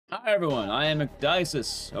Hi everyone, I am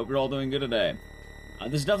McDices. Hope you're all doing good today.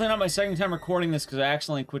 This is definitely not my second time recording this because I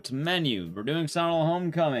accidentally quit to menu. We're doing Silent Hill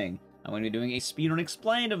Homecoming. I'm going to be doing a speedrun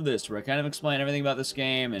explained of this, where I kind of explain everything about this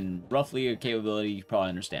game and roughly a capability you probably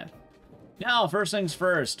understand. Now, first things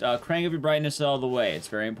first, crank up your brightness all the way. It's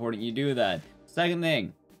very important you do that. Second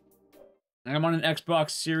thing, I'm on an Xbox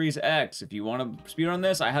Series X. If you want to speedrun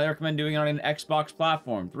this, I highly recommend doing it on an Xbox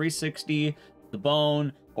platform, 360, the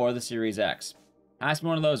Bone, or the Series X. Ask me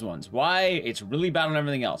one of those ones. Why? It's really bad on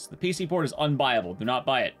everything else. The PC port is unbuyable. Do not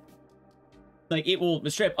buy it. Like,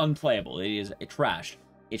 it's straight up unplayable. It is trash.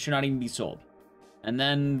 It should not even be sold. And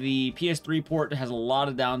then the PS3 port has a lot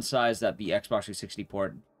of downsides that the Xbox 360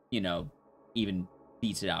 port, you know, even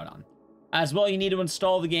beats it out on. As well, you need to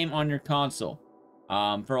install the game on your console.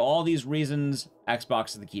 For all these reasons, Xbox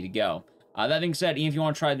is the key to go. That being said, even if you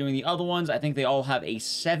want to try doing the other ones, I think they all have a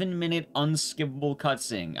 7-minute unskippable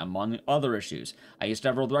cutscene, among other issues. I used to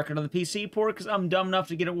have world record on the PC port because I'm dumb enough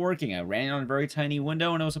to get it working. I ran it on a very tiny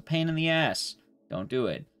window and it was a pain in the ass. Don't do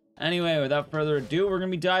it. Anyway, without further ado, we're going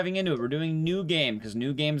to be diving into it. We're doing New Game, because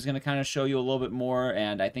New Game is going to kind of show you a little bit more,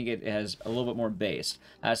 and I think it has a little bit more base.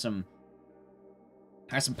 Has some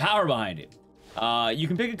power behind it. You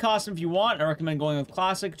can pick a costume if you want. I recommend going with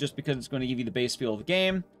Classic, just because it's going to give you the base feel of the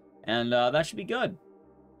game. And that should be good.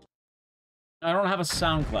 I don't have a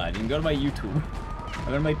SoundCloud. You can go to my YouTube. Or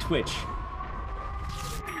go to my Twitch.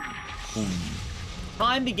 Boom.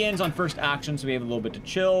 Time begins on first action, so we have a little bit to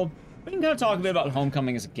chill. We can kind of talk a bit about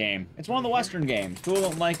Homecoming as a game. It's one of the Western games. People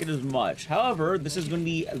don't like it as much. However, this is going to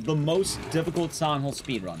be the most difficult Silent Hill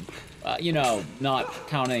speedrun. You know, not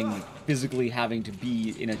counting physically having to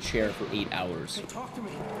be in a chair for 8 hours.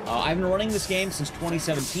 I've been running this game since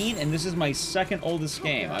 2017, and this is my second oldest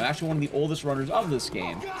game. I'm actually one of the oldest runners of this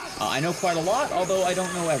game. I know quite a lot, although I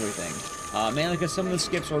don't know everything. Mainly because some of the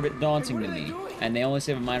skips are a bit daunting to me, and they only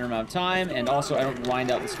save a minor amount of time, and also I don't grind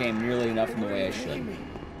out this game nearly enough in the way I should.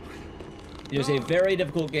 It is a very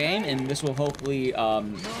difficult game, and this will hopefully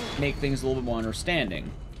make things a little bit more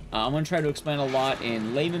understanding. I'm going to try to explain a lot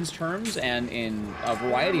in layman's terms and in a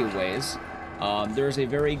variety of ways. There's a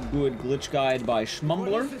very good glitch guide by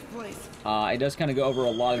Schmumbler. It does kind of go over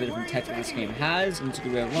a lot of the different tech that this game has, and it's a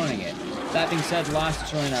good way of learning it. That being said, last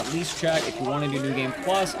is running that lease check. If you want to do New Game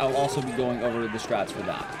Plus, I'll also be going over the strats for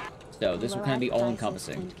that. So this will kind of be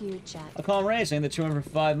all-encompassing. A calm Ray saying that 200 for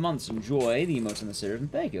 5 months. Enjoy the emotes and the sitters,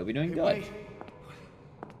 and thank you. I'll be doing good.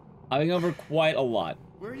 I've been over quite a lot.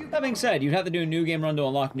 That being said, you'd have to do a New Game run to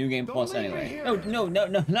unlock New Game Plus anyway. No,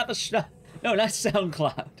 not the no, not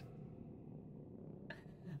SoundCloud.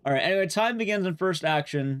 All right. Anyway, time begins in first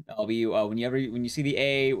action. I'll be when you see the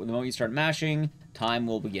A, the moment you start mashing, time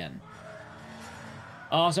will begin.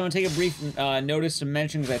 Also, I'm gonna take a brief notice to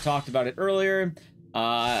mention because I talked about it earlier.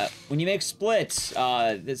 When you make splits,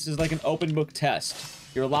 this is like an open book test.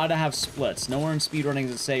 You're allowed to have splits. Nowhere in speedrunning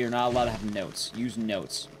does it say you're not allowed to have notes. Use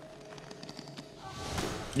notes.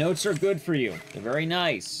 Notes are good for you. They're very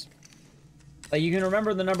nice. You can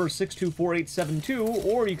remember the number 624872,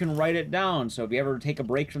 or you can write it down. So if you ever take a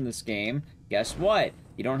break from this game, guess what?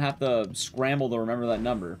 You don't have to scramble to remember that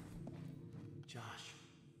number.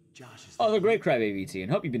 Josh is the great Crybaby T, and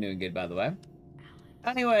hope you've been doing good, by the way.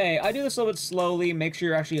 Anyway, I do this a little bit slowly. Make sure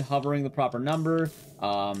you're actually hovering the proper number.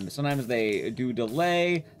 Sometimes they do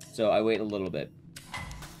delay, so I wait a little bit.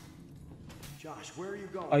 Josh, where are you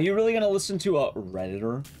going? Are you really going to listen to a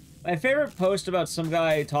Redditor? My favorite post about some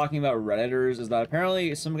guy talking about Redditors is that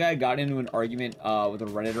apparently some guy got into an argument with a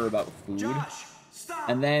Redditor about food. Josh, stop!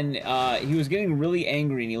 And then he was getting really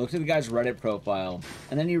angry, and he looked at the guy's Reddit profile,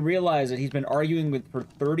 and then he realized that he's been arguing for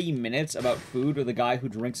 30 minutes about food with a guy who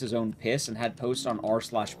drinks his own piss and had posts on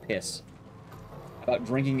r/piss about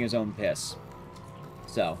drinking his own piss.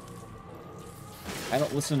 So, I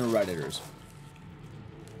don't listen to Redditors.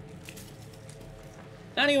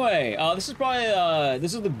 Anyway, this is probably,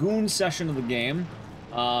 this is the goon session of the game.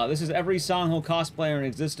 This is every Silent Hill cosplayer in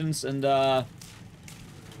existence, and, yeah,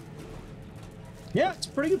 it's a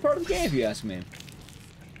pretty good part of the game, if you ask me.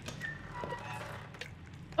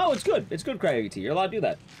 Oh, it's good. It's good, Crybaby T. You're allowed to do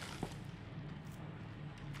that.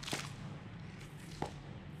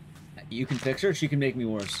 You can fix her, she can make me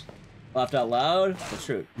worse. Laughed out loud? That's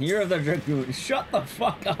true. Year of the Dragoon. Shut the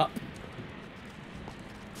fuck up!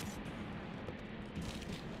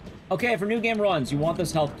 Okay, for New Game runs, you want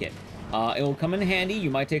this health kit. It will come in handy. You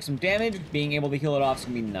might take some damage. Being able to heal it off is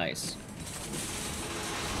going to be nice.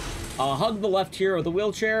 Hug the left here with the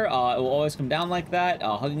wheelchair. It will always come down like that.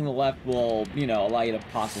 Hugging the left will, you know, allow you to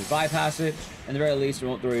possibly bypass it. At the very least, it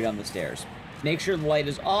won't throw you down the stairs. Make sure the light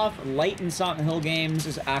is off. Light in Silent Hill games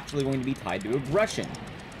is actually going to be tied to aggression.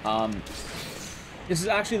 This is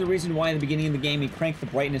actually the reason why in the beginning of the game you crank the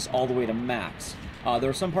brightness all the way to max. There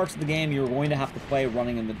are some parts of the game you're going to have to play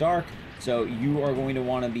running in the dark, so you are going to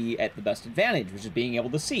want to be at the best advantage, which is being able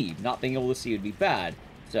to see. Not being able to see would be bad.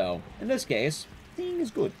 So, in this case, seeing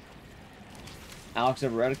is good. Alex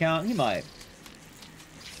have a red account? He might.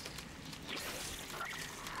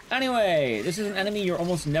 Anyway, this is an enemy you're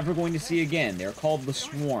almost never going to see again. They're called the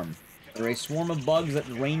Swarm. They're a swarm of bugs that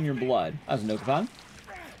drain your blood. That was a Nokapon.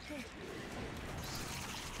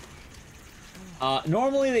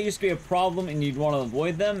 Normally they used to be a problem and you'd want to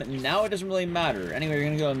avoid them. Now it doesn't really matter. Anyway, you're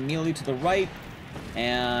going to go immediately to the right.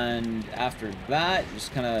 And after that,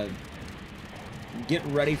 just kind of get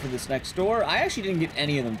ready for this next door. I actually didn't get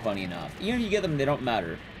any of them, funny enough. Even if you get them, they don't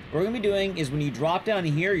matter. What we're going to be doing is when you drop down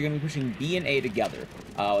here, you're going to be pushing B and A together.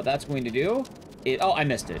 What that's going to do... Oh, I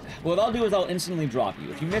missed it. What I'll do is I'll instantly drop you.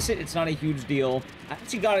 If you miss it, it's not a huge deal. I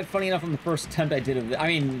actually got it, funny enough, on the first attempt I did of this. I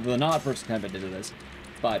mean, the not first attempt I did of this.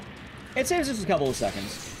 But it saves us a couple of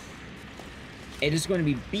seconds. It is going to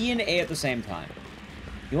be B and A at the same time.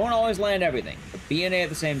 You won't always land everything, but B and A at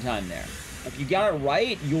the same time there. If you got it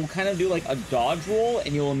right, you'll kind of do like a dodge roll,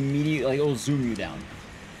 and you'll immediately, like, it'll zoom you down.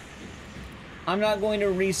 I'm not going to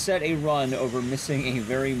reset a run over missing a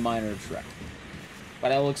very minor trick.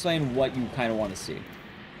 But I will explain what you kind of want to see.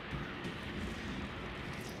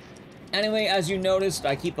 Anyway, as you noticed,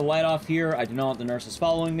 I keep the light off here. I do not want the nurses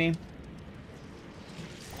following me.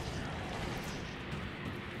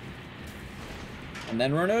 And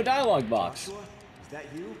then we're into a dialogue box. Joshua, is that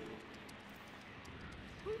you?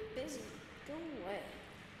 I'm busy. Go away.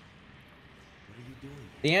 What are you doing?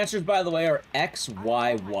 The answers, by the way, are X,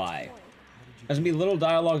 Y, Y. There's gonna be little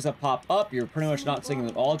dialogues that pop up. You're pretty much not seeing them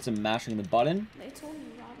at all. It's mashing the button. They told me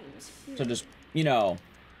Robbie was here. So just, you know,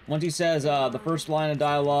 once he says the first line of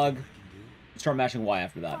dialogue, start mashing Y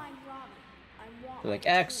after that. Find Robbie. I want So like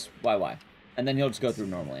X, Y, Y. And then he'll just go through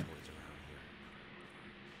normally.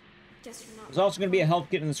 Guess you're not. There's also going to be a health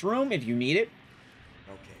kit in this room if you need it.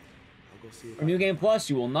 Okay, I'll go see if For New Game Plus,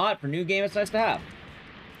 you will not. For New Game, it's nice to have.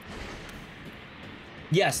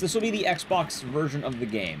 Yes, this will be the Xbox version of the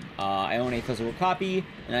game. I own a physical copy,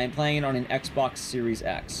 and I'm playing it on an Xbox Series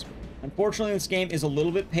X. Unfortunately, this game is a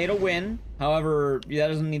little bit pay to win. However, that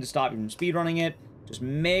doesn't need to stop you from speedrunning it. Just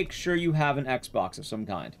make sure you have an Xbox of some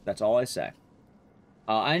kind. That's all I say.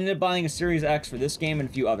 I ended up buying a Series X for this game and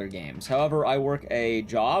a few other games. However, I work a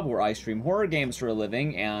job where I stream horror games for a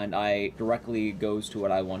living, and I directly goes to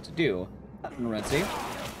what I want to do. Renzi.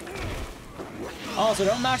 Also,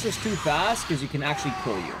 don't mash this too fast, because you can actually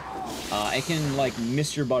kill you. It can, like,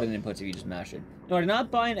 miss your button inputs if you just mash it. No, I did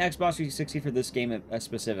not buy an Xbox 360 for this game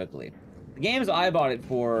specifically. The games I bought it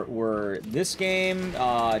for were this game,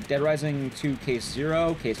 Dead Rising 2 Case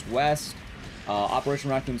Zero, Case West, Operation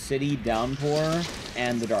Raccoon City, Downpour,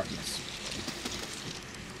 and The Darkness.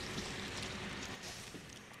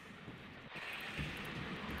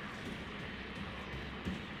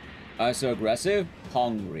 So aggressive,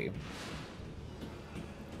 hungry.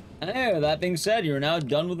 Anyway, that being said, you're now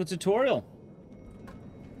done with the tutorial.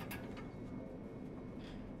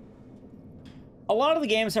 A lot of the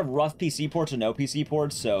games have rough PC ports or no PC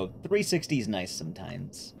ports, so 360 is nice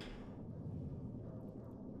sometimes.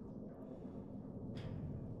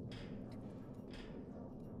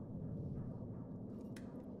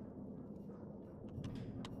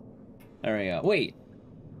 There we go. Wait.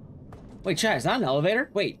 Wait, chat, is that an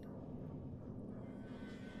elevator? Wait.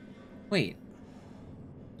 Wait.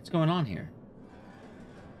 What's going on here?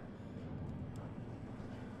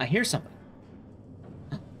 I hear something.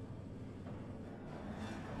 Huh.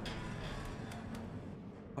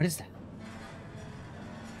 What is that?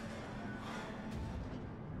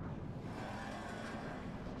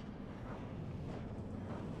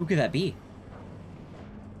 Who could that be?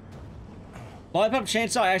 Lollipop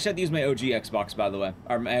Chainsaw, I actually have to use my OG Xbox, by the way.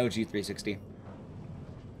 Or my OG 360.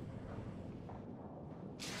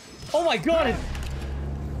 Oh my god!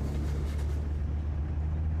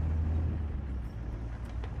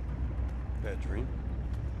 Bad dream.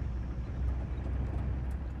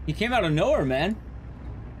 He came out of nowhere, man.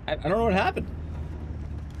 I don't know what happened.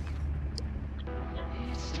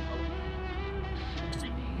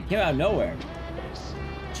 He came out of nowhere.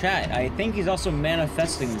 Chat, I think he's also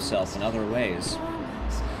manifesting himself in other ways.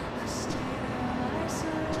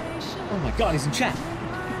 Oh my god, he's in chat.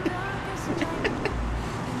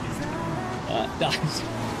 Nice.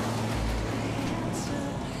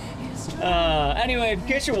 Anyway, in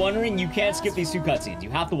case you're wondering, you can't skip these two cutscenes. You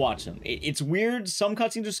have to watch them. It's weird. Some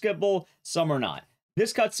cutscenes are skippable, some are not.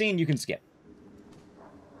 This cutscene, you can skip.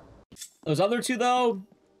 Those other two, though,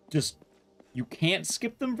 just... you can't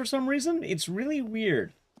skip them for some reason. It's really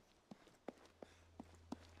weird.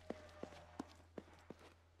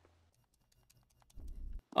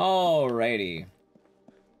 Alrighty.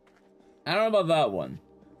 I don't know about that one.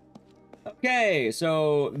 Okay,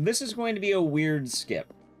 so this is going to be a weird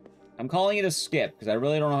skip. I'm calling it a skip because I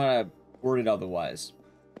really don't know how to word it otherwise.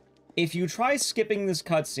 If you try skipping this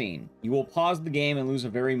cutscene, you will pause the game and lose a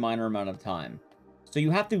very minor amount of time. So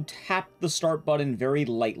you have to tap the start button very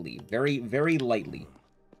lightly. Very, very lightly.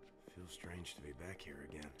 Feels strange to be back here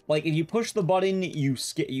again. Like, if you push the button, you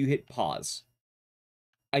hit pause.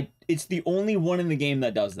 It's the only one in the game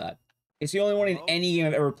that does that. It's the only one in any game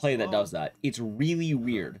I've ever played that does that. It's really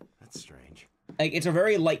weird. That's strange. Like, it's a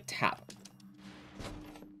very light tap.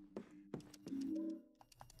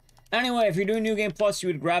 Anyway, if you're doing New Game Plus, you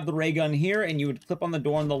would grab the ray gun here, and you would clip on the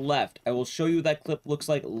door on the left. I will show you what that clip looks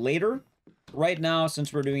like later. Right now,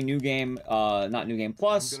 since we're doing New Game, not New Game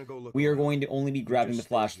Plus, we are going to only be grabbing the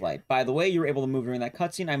flashlight. By the way, you're able to move during that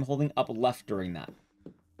cutscene. I'm holding up left during that.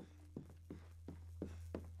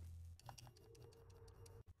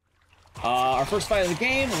 Our first fight of the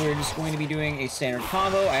game, we're just going to be doing a standard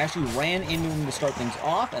combo. I actually ran into him to start things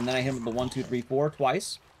off, and then I hit him with the 1, 2, 3, 4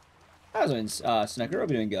 twice. That was a Snicker. Hope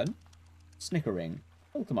you're doing good. Snickering.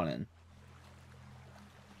 Oh, come on in.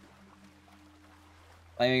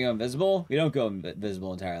 Like, you go invisible? We don't go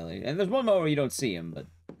invisible entirely. And there's one moment where you don't see him, but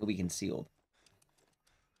he'll be concealed.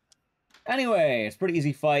 Anyway, it's a pretty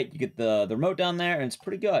easy fight. You get the remote down there, and it's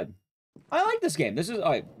pretty good. I like this game. This is...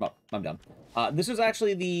 Oh, well, I'm done. This was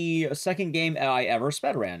actually the second game I ever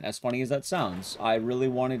sped ran, as funny as that sounds. I really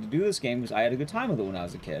wanted to do this game because I had a good time with it when I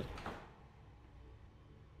was a kid.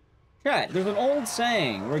 Chat, there's an old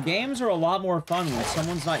saying where games are a lot more fun when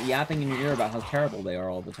someone's not yapping in your ear about how terrible they are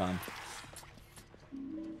all the time.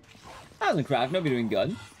 That wasn't cracked. Nobody doing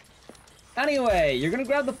good. Anyway, you're going to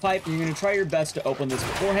grab the pipe and you're going to try your best to open this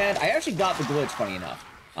beforehand. I actually got the glitch, funny enough.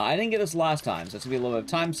 I didn't get this last time, so it's going to be a little bit of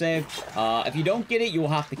time save. If you don't get it, you will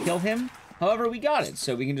have to kill him. However, we got it,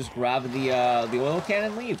 so we can just grab the oil can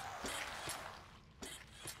and leave.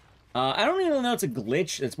 I don't even know it's a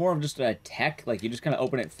glitch. It's more of just a tech. Like, you just kind of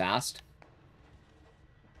open it fast.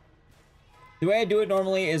 The way I do it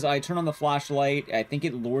normally is I turn on the flashlight. I think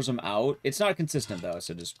it lures them out. It's not consistent, though,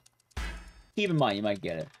 so just keep in mind you might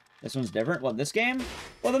get it. This one's different. What, this game?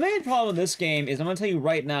 Well, the main problem with this game is I'm going to tell you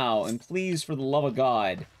right now, and please, for the love of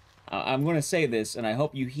God, I'm going to say this, and I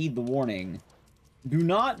hope you heed the warning. Do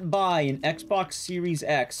not buy an Xbox Series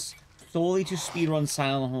X solely to speedrun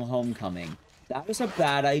Silent Hill Homecoming. That is a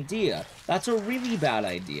bad idea. That's a really bad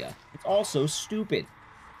idea. It's also stupid.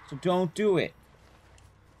 So don't do it.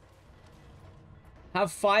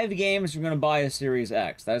 Have 5 games if you're going to buy a Series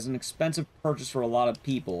X. That is an expensive purchase for a lot of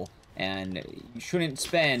people. And you shouldn't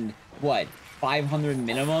spend, what, $500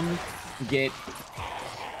 minimum to get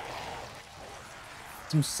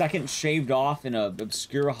some seconds shaved off in an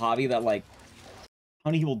obscure hobby that, like, how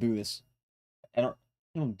many people do this? I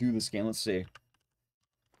don't do this game. Let's see.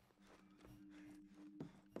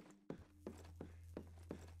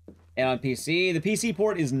 And on PC, the PC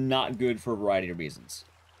port is not good for a variety of reasons.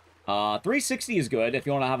 360 is good if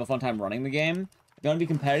you want to have a fun time running the game. If you want to be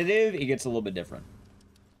competitive, it gets a little bit different.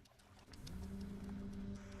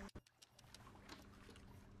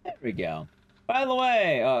 There we go. By the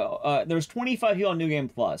way, there's 25 people on New Game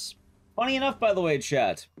Plus. Funny enough, by the way,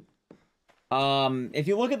 chat. If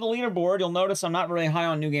you look at the leaderboard, you'll notice I'm not really high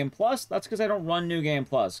on New Game Plus. That's because I don't run New Game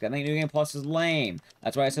Plus. I think New Game Plus is lame.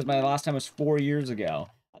 That's why I said my last time was 4 years ago.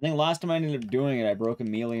 I think last time I ended up doing it, I broke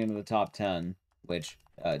Amelia into the top 10, which,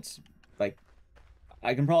 it's, like,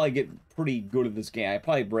 I can probably get pretty good at this game. I'd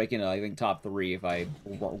probably break into, I think, top 3 if I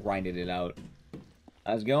grinded it out.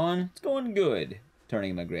 How's it going? It's going good. Turning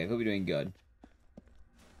in my grave. Hope you're doing good.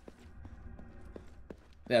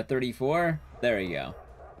 Yeah, 34? There you go.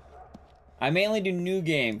 I mainly do New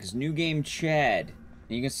Game, because New Game Chad.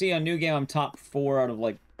 And you can see on New Game I'm top 4 out of,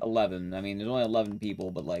 like, 11. I mean, there's only 11 people,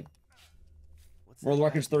 but, like, world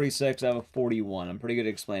record's 36, I have a 41. I'm pretty good at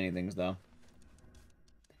explaining things, though.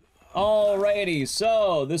 Alrighty,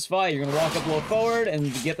 so, this fight, you're going to walk up a little forward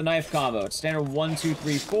and get the knife combo. It's standard 1, 2,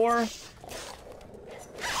 3, 4.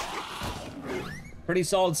 Pretty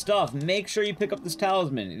solid stuff. Make sure you pick up this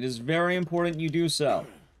talisman. It is very important you do so.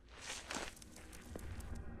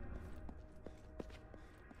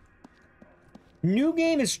 New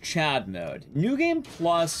Game is Chad mode. New Game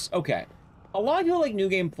Plus, okay. A lot of people like New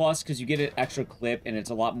Game Plus because you get an extra clip and it's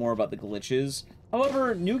a lot more about the glitches.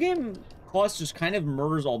 However, New Game Plus just kind of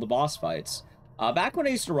murders all the boss fights. Back when I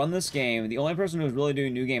used to run this game, the only person who was really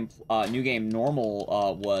doing New Game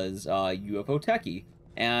Normal was UFO Techie.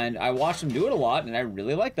 And I watched him do it a lot, and I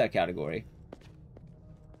really like that category.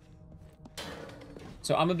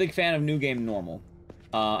 So I'm a big fan of New Game Normal.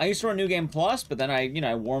 I used to run New Game Plus, but then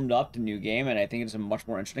I warmed up to New Game, and I think it's a much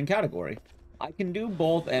more interesting category. I can do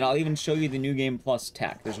both, and I'll even show you the New Game Plus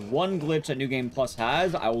tech. There's one glitch that New Game Plus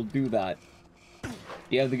has. I will do that.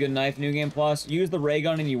 You have the good knife, New Game Plus. Use the ray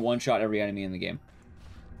gun, and you one-shot every enemy in the game.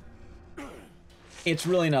 It's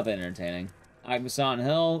really not that entertaining. With Silent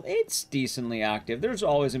Hill, it's decently active. There's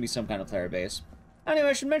always going to be some kind of player base. Anyway,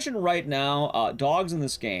 I should mention right now, dogs in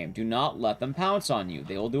this game, do not let them pounce on you.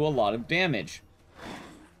 They will do a lot of damage.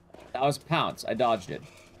 That was a pounce. I dodged it.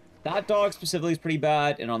 That dog specifically is pretty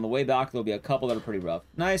bad, and on the way back, there'll be a couple that are pretty rough.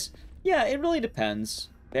 Nice. Yeah, it really depends.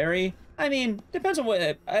 Very. I mean, depends on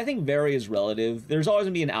what... I think very is relative. There's always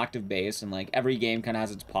going to be an active base, and, like, every game kind of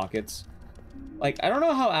has its pockets. Like, I don't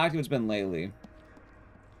know how active it's been lately.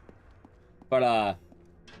 But,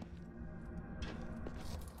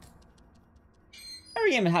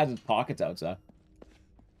 every game has its pockets, I would say.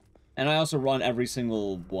 And I also run every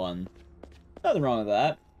single one. Nothing wrong with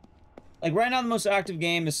that. Like, right now, the most active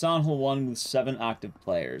game is Silent Hill 1 with 7 active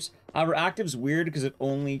players. However, active's weird because it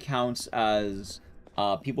only counts as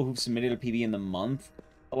people who've submitted a PB in the month.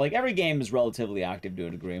 But, like, every game is relatively active to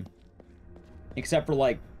a degree. Except for,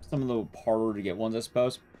 like, some of the harder to get ones, I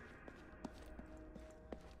suppose.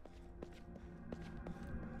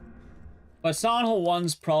 But Silent Hill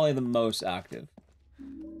 1's probably the most active.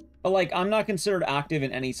 But, like, I'm not considered active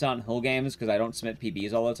in any Silent Hill games because I don't submit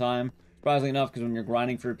PBs all the time. Surprisingly enough, because when you're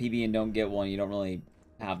grinding for a PB and don't get one, you don't really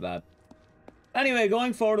have that. Anyway,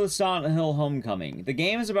 going forward with Silent Hill Homecoming. The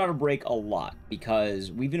game is about to break a lot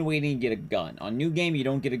because we've been waiting to get a gun. On New Game, you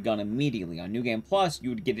don't get a gun immediately. On New Game Plus, you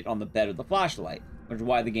would get it on the bed with the flashlight, which is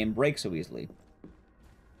why the game breaks so easily.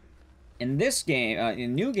 In this game,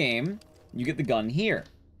 in New Game, you get the gun here.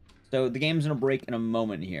 So the game's going to break in a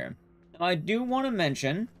moment here. Now, I do want to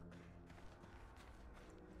mention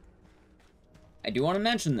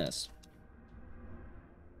this.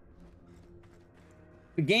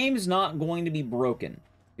 The game's not going to be broken.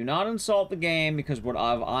 Do not insult the game because what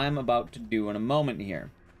I'm about to do in a moment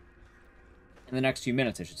here. In the next few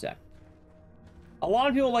minutes, I should say. A lot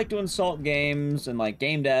of people like to insult games and, like,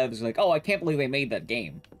 game devs. Like, oh, I can't believe they made that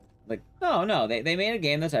game. Like, no, they made a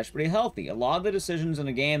game that's actually pretty healthy. A lot of the decisions in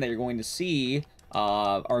a game that you're going to see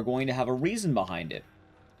are going to have a reason behind it.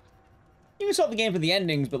 You can insult the game for the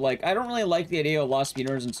endings, but, like, I don't really like the idea of a lot of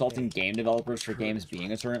speedrunners insulting game developers for games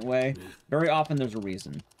being a certain way. Very often, there's a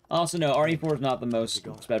reason. Also, no, RE4 is not the most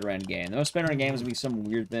speedrun game. The most speedrun game is going to be some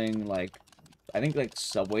weird thing, like, I think, like,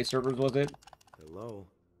 Subway servers, was it? Hello.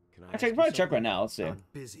 Can I Actually, I can probably check right now. Let's see. I'm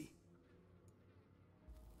busy.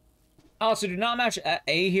 Also, do not match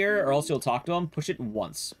A here, or else you'll talk to him. Push it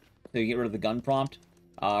once. So you get rid of the gun prompt.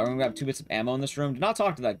 We're going to grab 2 bits of ammo in this room. Do not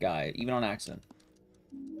talk to that guy, even on accident.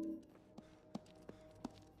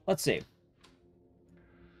 Let's see.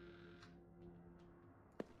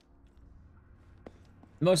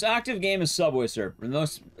 The most active game is Subway Surfer. The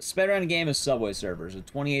most speedrun game is Subway Surfers with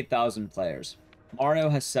 28,000 players. Mario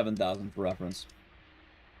has 7,000 for reference.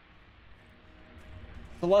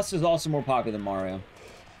 Celeste is also more popular than Mario.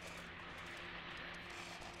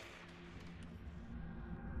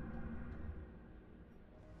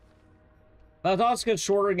 But it's also because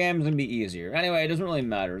shorter games can be easier. Anyway, it doesn't really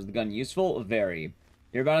matter. Is the gun useful? Very.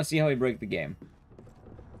 You're about to see how we break the game.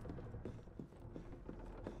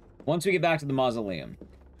 Once we get back to the mausoleum.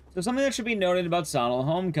 So something that should be noted about Silent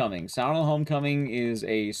Hill Homecoming. Silent Hill Homecoming is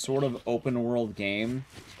a sort of open world game.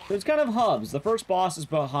 So it's kind of hubs. The first boss is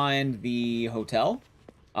behind the hotel.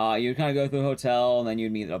 You kind of go through the hotel, and then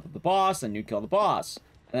you'd meet up with the boss, and you'd kill the boss.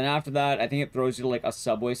 And then after that, I think it throws you to like a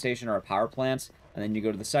subway station or a power plant, and then you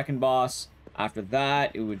go to the second boss. After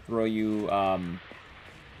that, it would throw you,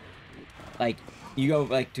 like, you go,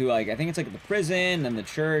 like, to, like, I think it's, like, the prison and the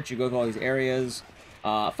church. You go through all these areas.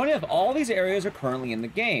 Funny enough, all these areas are currently in the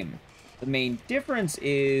game. The main difference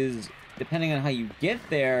is, depending on how you get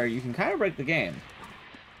there, you can kind of break the game.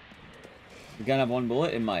 If you're gonna have one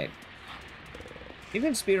bullet, it might. You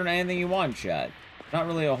can speedrun anything you want, chat. Not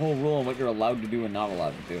really a whole rule on what you're allowed to do and not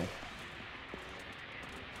allowed to do.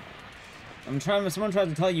 If someone tries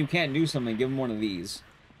to tell you can't do something, give them one of these.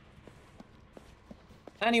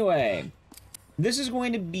 Anyway, this is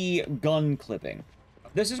going to be gun clipping.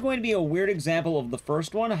 This is going to be a weird example of the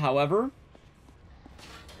first one, however,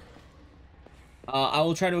 I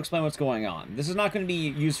will try to explain what's going on. This is not going to be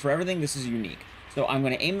used for everything, this is unique. So I'm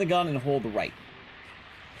going to aim the gun and hold right.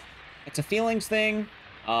 It's a feelings thing.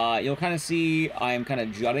 You'll kind of see I'm kind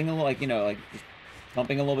of jutting a little, like, you know, like, just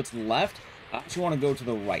bumping a little bit to the left. I actually want to go to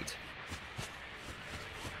the right.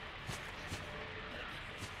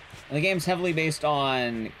 And the game's heavily based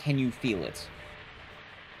on, can you feel it?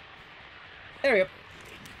 There we go.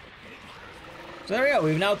 So there we go,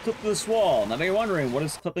 we've now clipped through this wall. Now you're wondering, what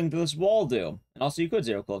does clipping through this wall do? And also, you could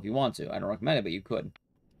zero clip if you want to. I don't recommend it, but you could.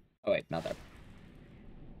 Oh wait, not there.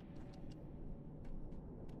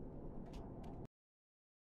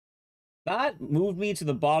 That moved me to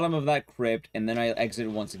the bottom of that crypt, and then I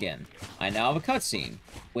exited once again. I now have a cutscene,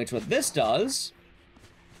 which what this does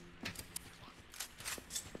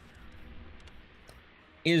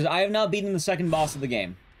is I have now beaten the second boss of the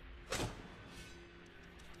game.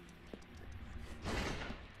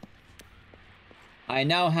 I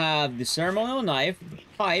now have the ceremonial knife, the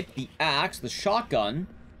pipe, the axe, the shotgun.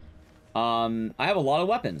 I have a lot of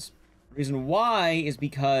weapons. The reason why is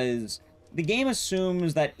because the game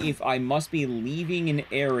assumes that if I must be leaving an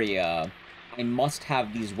area, I must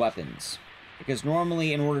have these weapons. Because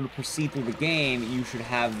normally, in order to proceed through the game, you should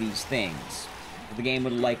have these things. The game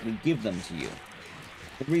would likely give them to you.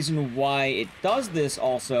 The reason why it does this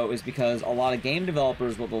also is because a lot of game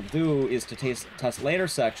developers, what they'll do is to test later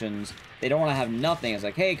sections, they don't want to have nothing. It's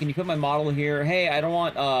like, hey, can you put my model here? Hey, I don't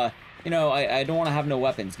want, I don't want to have no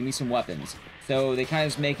weapons. Give me some weapons. So they kind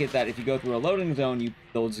of just make it that if you go through a loading zone,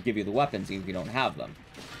 they'll just give you the weapons even if you don't have them.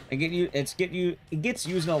 It gets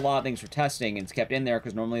used in a lot of things for testing, and it's kept in there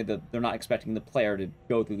because normally they're not expecting the player to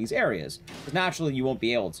go through these areas. Because naturally, you won't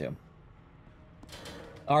be able to.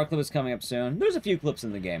 Our clip is coming up soon. There's a few clips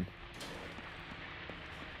in the game.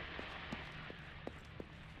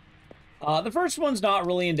 The first one's not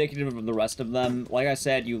really indicative of the rest of them. Like I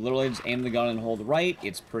said, you literally just aim the gun and hold right.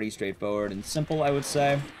 It's pretty straightforward and simple, I would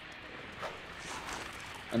say.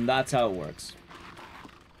 And that's how it works.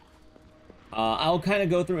 I'll kind of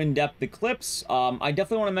go through in depth the clips. I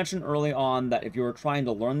definitely want to mention early on that if you're trying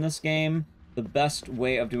to learn this game, the best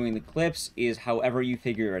way of doing the clips is however you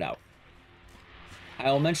figure it out.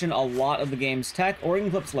 I'll mention a lot of the game's tech, or even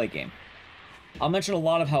clips late game. I'll mention a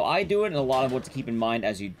lot of how I do it and a lot of what to keep in mind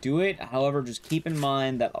as you do it. However, just keep in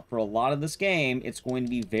mind that for a lot of this game, it's going to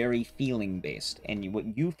be very feeling-based, and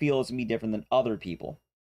what you feel is going to be different than other people.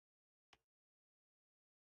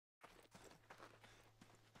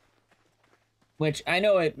 Which, I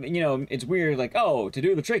know it's weird, like, oh, to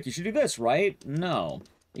do the trick, you should do this, right? No.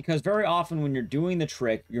 Because very often when you're doing the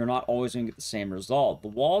trick, you're not always going to get the same result. The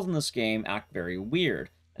walls in this game act very weird.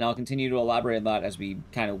 And I'll continue to elaborate on that as we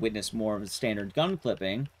kind of witness more of the standard gun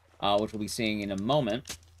clipping, which we'll be seeing in a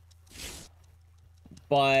moment.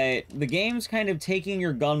 But the game's kind of taking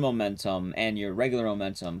your gun momentum and your regular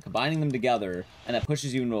momentum, combining them together, and that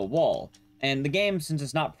pushes you into a wall. And the game, since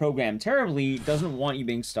it's not programmed terribly, doesn't want you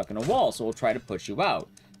being stuck in a wall, so it'll try to push you out.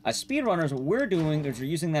 As speedrunners, what we're doing is we're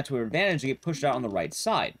using that to our advantage to get pushed out on the right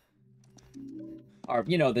side. Or,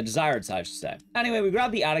 the desired side, I should say. Anyway, we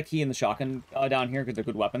grab the attic key and the shotgun down here because they're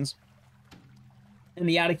good weapons. And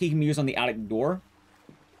the attic key can be used on the attic door.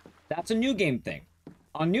 That's a new game thing.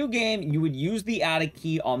 On new game, you would use the attic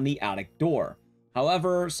key on the attic door.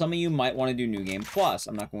 However, some of you might want to do New Game Plus.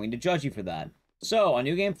 I'm not going to judge you for that. So, on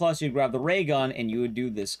New Game Plus, you'd grab the ray gun and you would do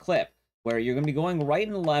this clip, where you're going to be going right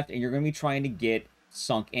and left and you're going to be trying to get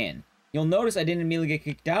sunk in. You'll notice I didn't immediately get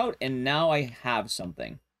kicked out, and now I have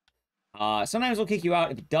something. Sometimes it'll kick you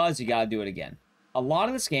out. If it does, you gotta do it again. A lot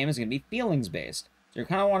of this game is gonna be feelings-based. So you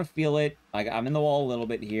kind of want to feel it. Like, I'm in the wall a little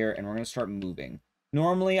bit here, and we're gonna start moving.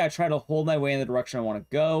 Normally, I try to hold my way in the direction I want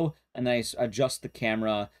to go, and then I adjust the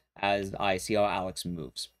camera as I see how Alex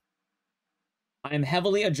moves. I am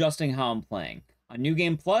heavily adjusting how I'm playing. On New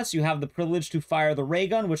Game Plus, you have the privilege to fire the ray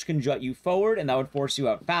gun, which can jut you forward, and that would force you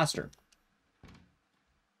out faster.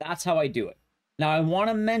 That's how I do it. Now, I want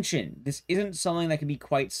to mention, this isn't something that can be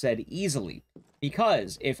quite said easily,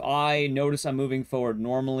 because if I notice I'm moving forward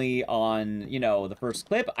normally on, the first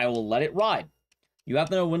clip, I will let it ride. You have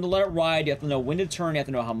to know when to let it ride, you have to know when to turn, you have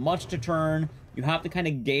to know how much to turn, you have to kind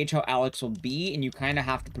of gauge how Alex will be, and you kind of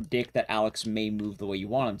have to predict that Alex may move the way you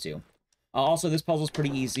want him to. Also, this puzzle's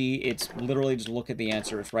pretty easy. It's literally just look at the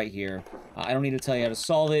answer. It's right here. I don't need to tell you how to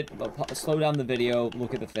solve it, but slow down the video,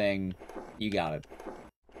 look at the thing. You got it.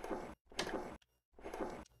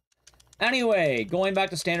 Anyway, going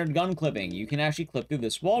back to standard gun clipping, you can actually clip through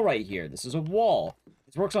this wall right here. This is a wall.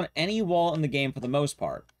 This works on any wall in the game for the most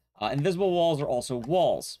part. Invisible walls are also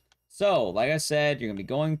walls. So, like I said, you're going to be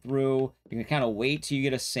going through. You can kind of wait till you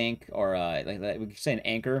get a sink, or we could say an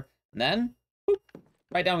anchor. And then, boop,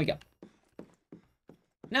 right down we go.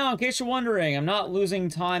 Now, in case you're wondering, I'm not losing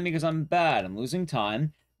time because I'm bad. I'm losing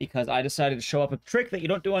time because I decided to show up a trick that you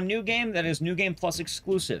don't do on New Game that is New Game Plus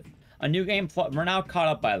exclusive. A New Game Plus, we're now caught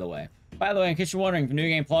up, by the way. By the way, in case you're wondering, for New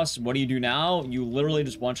Game Plus, what do you do now? You literally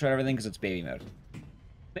just one-shot everything because it's baby mode.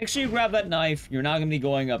 Make sure you grab that knife. You're now going to be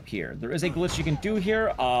going up here. There is a glitch you can do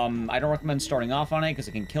here. I don't recommend starting off on it because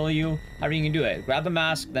it can kill you. However, you can do it. Grab the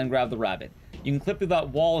mask, then grab the rabbit. You can clip through that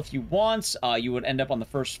wall if you want. You would end up on the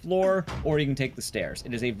first floor, or you can take the stairs.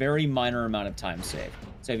 It is a very minor amount of time save.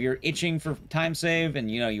 So if you're itching for time save and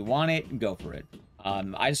you want it, go for it.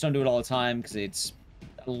 I just don't do it all the time because it's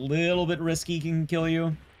a little bit risky, can kill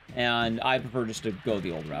you, and I prefer just to go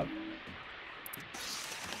the old route.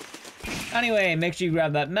 Anyway, make sure you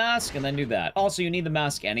grab that mask and then do that. Also, you need the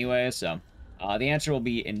mask anyway, so the answer will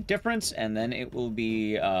be indifference, and then it will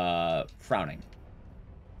be frowning.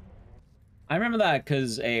 I remember that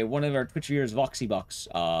because one of our Twitch viewers,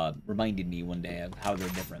 VoxyBox, reminded me one day of how they're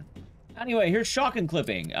different. Anyway, here's shotgun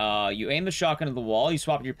clipping. You aim the shotgun at the wall, you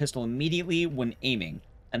swap your pistol immediately when aiming,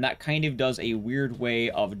 and that kind of does a weird way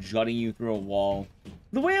of jutting you through a wall.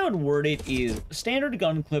 The way I would word it is, standard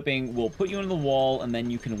gun clipping will put you into the wall, and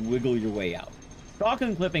then you can wiggle your way out.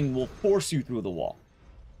 Shotgun clipping will force you through the wall.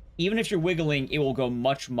 Even if you're wiggling, it will go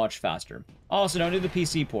much, much faster. Also, don't do the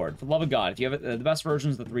PC port. For the love of God, if you have it, the best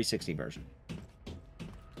version is the 360 version.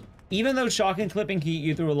 Even though shotgun clipping can get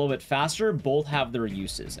you through a little bit faster, both have their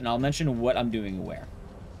uses, and I'll mention what I'm doing where.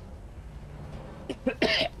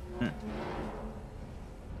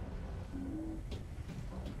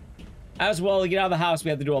 As well, to get out of the house, we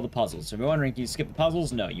have to do all the puzzles. So if you're wondering, can you skip the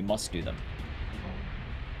puzzles? No, you must do them.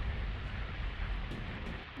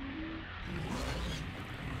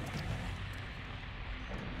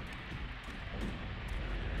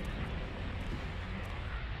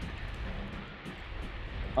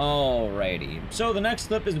 Alrighty. So the next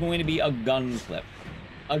clip is going to be a gun clip.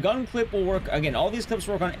 A gun clip will work, again, all these clips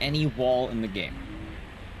work on any wall in the game.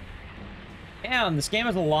 And this game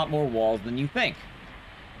has a lot more walls than you think.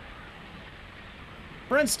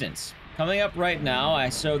 For instance, coming up right now, I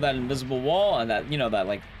showed that invisible wall and that, that,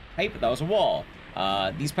 like, pipe, that was a wall.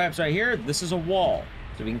 These pipes right here, this is a wall.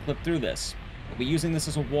 So we can clip through this. We'll be using this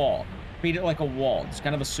as a wall. Treat it like a wall. Just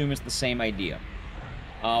kind of assume it's the same idea.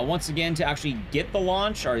 Once again, to actually get the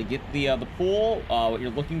launch, or get the pull, what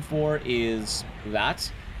you're looking for is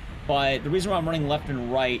that. But the reason why I'm running left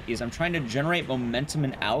and right is I'm trying to generate momentum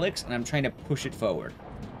in Alex, and I'm trying to push it forward.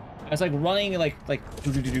 It's like running, like,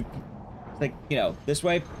 this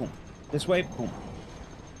way, boom. This way, boom.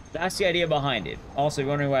 That's the idea behind it. Also, if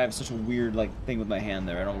you're wondering why I have such a weird, thing with my hand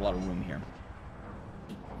there, I don't have a lot of room here.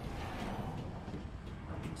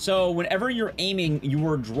 So, whenever you're aiming, you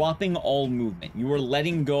are dropping all movement. You are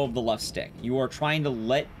letting go of the left stick. You are trying to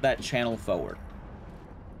let that channel forward.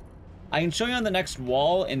 I can show you on the next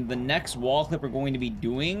wall, and the next wall clip we're going to be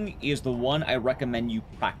doing is the one I recommend you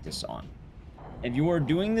practice on. If you are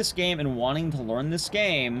doing this game and wanting to learn this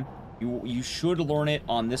game, you should learn it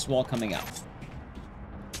on this wall coming out.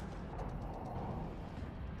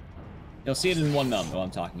 You'll see it in one moment what I'm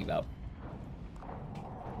talking about.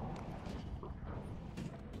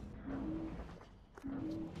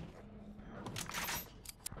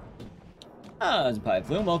 There's a pipe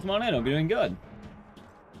flume. Welcome on in. Hope you're doing good.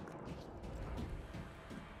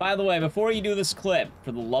 By the way, before you do this clip,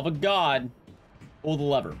 for the love of God, pull the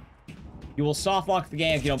lever. You will soft lock the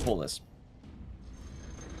game if you don't pull this.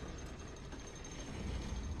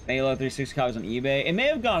 Halo 360 copies on eBay. It may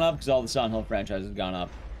have gone up because all the Silent Hill franchises have gone up.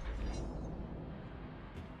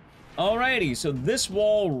 Alrighty, so this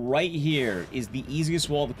wall right here is the easiest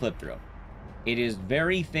wall to clip through. It is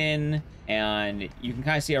very thin, and you can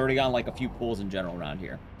kind of see I've already gotten like a few pulls in general around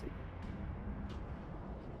here.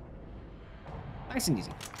 Nice and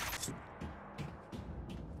easy.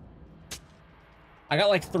 I got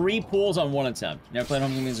like 3 pulls on 1 attempt. Never played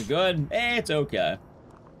Homecoming Is Good? It's okay.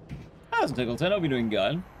 How's it, Tickleton? Hope you're doing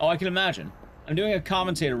good. Oh, I can imagine. I'm doing a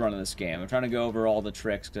commentator run in this game. I'm trying to go over all the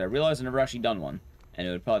tricks, because I realized I've never actually done one. And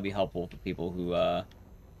it would probably be helpful for people who,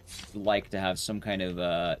 like to have some kind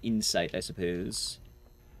of, insight, I suppose.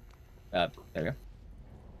 There we go.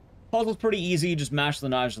 Puzzle's pretty easy. Just mash the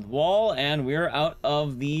knives to the wall, and we're out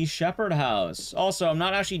of the Shepherd house. Also, I'm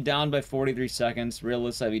not actually down by 43 seconds.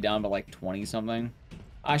 Realistically, I'd be down by, like, 20-something.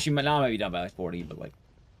 Actually, now I might be down by, like, 40, but, like...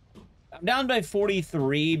 I'm down by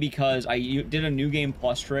 43 because I did a New Game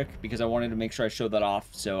Plus trick because I wanted to make sure I showed that off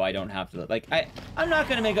so I don't have to, like, I'm not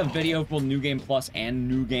going to make a video for New Game Plus and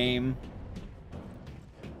New Game.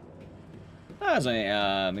 That's a,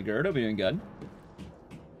 McGird, hope you're doing good.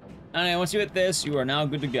 Anyway, once you hit this, you are now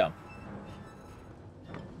good to go.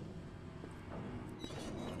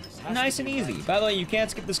 Nice and easy. By the way, you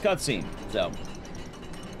can't skip this cutscene, so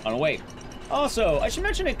on a wait. Also, I should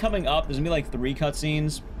mention it coming up. There's gonna be like 3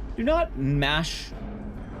 cutscenes. Do not mash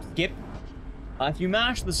skip. If you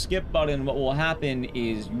mash the skip button, what will happen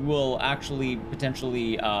is you will actually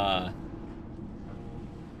potentially cause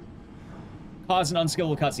an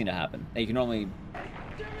unskippable cutscene to happen. And you can only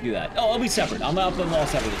do that. Oh, it'll be separate. I'm gonna upload them all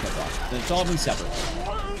separately. So it's all be separate.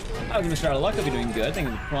 I'll give Mr. Luck. I'll be doing good. Thank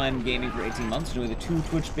you for Prime Gaming for 18 months. Enjoy the 2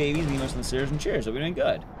 Twitch babies, the most in the series, and cheers. I'll be doing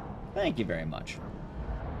good. Thank you very much.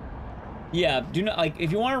 Yeah, do not, like,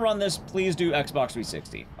 if you want to run this, please do Xbox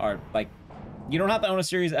 360. Or, like, you don't have to own a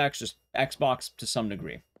Series X, just Xbox to some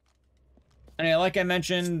degree. Anyway, like I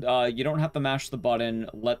mentioned, you don't have to mash the button.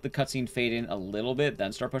 Let the cutscene fade in a little bit,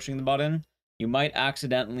 then start pushing the button. You might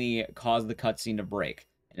accidentally cause the cutscene to break.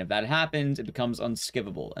 And if that happens, it becomes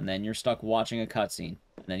unskippable, and then you're stuck watching a cutscene.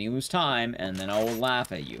 And then you lose time, and then I will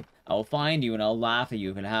laugh at you. I will find you, and I'll laugh at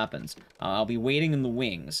you if it happens. I'll be waiting in the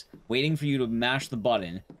wings, waiting for you to mash the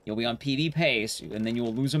button. You'll be on PB pace, and then you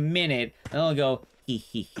will lose a minute, and I'll go, hee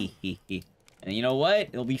hee hee hee hee. And you know what?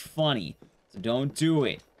 It'll be funny. So don't do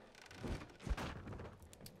it.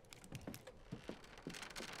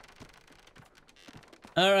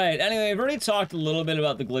 Alright, anyway, I've already talked a little bit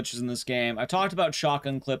about the glitches in this game. I talked about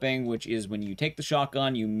shotgun clipping, which is when you take the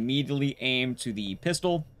shotgun, you immediately aim to the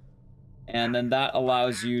pistol, and then that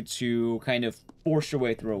allows you to kind of force your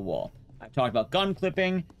way through a wall. I've talked about gun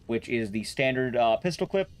clipping, which is the standard pistol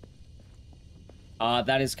clip.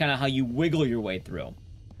 That is kind of how you wiggle your way through.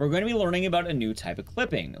 We're going to be learning about a new type of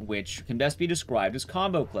clipping, which can best be described as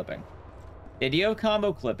combo clipping. The idea of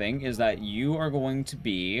combo clipping is that you are going to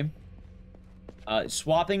be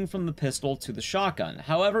swapping from the pistol to the shotgun.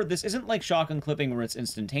 However, this isn't like shotgun clipping where it's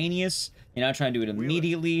instantaneous. You're not trying to do it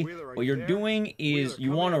immediately. What you're doing is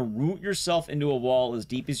you want to root yourself into a wall as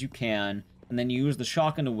deep as you can, and then you use the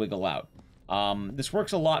shotgun to wiggle out. This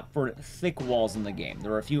works a lot for thick walls in the game.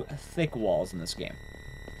 There are a few thick walls in this game.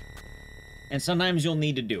 And sometimes you'll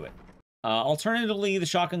need to do it. Alternatively, the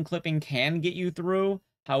shotgun clipping can get you through.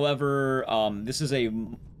 However, this is a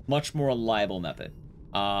much more reliable method.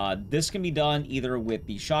 This can be done either with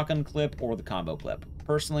the shotgun clip or the combo clip.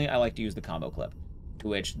 Personally, I like to use the combo clip, to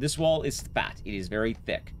which this wall is fat. It is very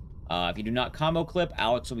thick. If you do not combo clip,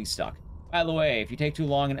 Alex will be stuck. By the way, if you take too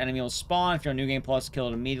long, an enemy will spawn. If you're on New Game Plus, kill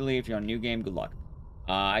it immediately. If you're on New Game, good luck.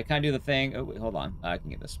 I kind of do the thing. Oh, wait, hold on. I can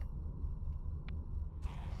get this.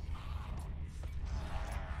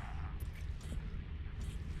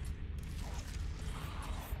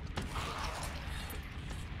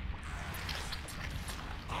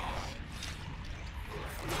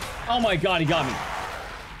 Oh my god, he got me.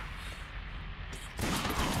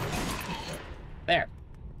 There.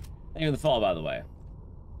 Thank you for the fall, by the way.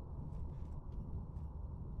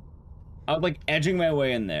 I was, like, edging my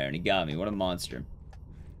way in there, and he got me. What a monster.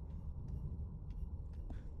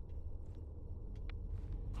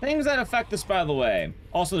 Things that affect this, by the way.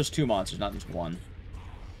 Also, there's 2 monsters, not just 1.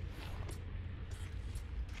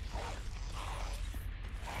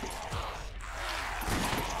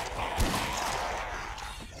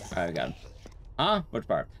 Alright, we got him. Huh? Which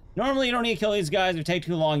part? Normally, you don't need to kill these guys. If you take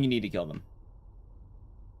too long, you need to kill them.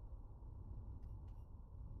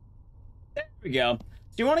 There we go.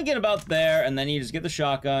 So you want to get about there, and then you just get the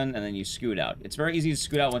shotgun, and then you scoot out. It's very easy to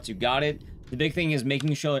scoot out once you got it. The big thing is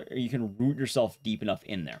making sure you can root yourself deep enough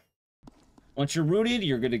in there. Once you're rooted,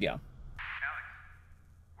 you're good to go. Alex,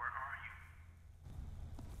 where are you?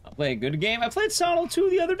 I'll play a good game. I played Sonic 2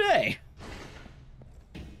 the other day.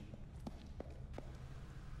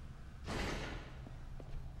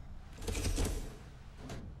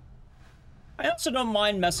 I also don't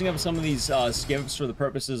mind messing up some of these skips for the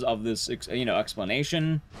purposes of this,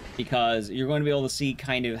 explanation, because you're going to be able to see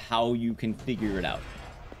kind of how you can figure it out.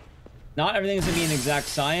 Not everything is going to be an exact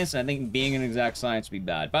science, and I think being an exact science would be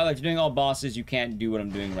bad. By the way, if you're doing all bosses, you can't do what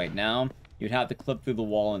I'm doing right now. You'd have to clip through the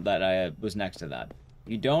wall that I was next to that.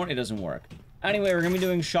 If you don't, it doesn't work. Anyway, we're going to be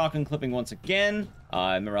doing shotgun clipping once again.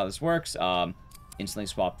 Remember how this works. Instantly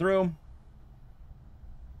swap through.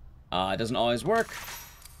 It doesn't always work.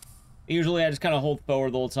 Usually I just kind of hold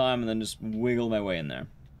forward the whole time and then just wiggle my way in there.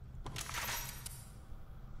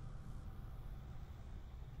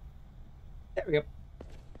 There we go.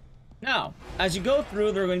 Now, as you go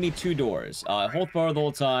through, there are going to be 2 doors. Hold forward the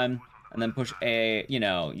whole time, and then push A,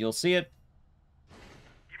 you'll see it.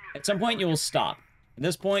 At some point, you will stop. At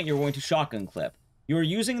this point, you're going to shotgun clip. You're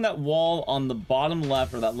using that wall on the bottom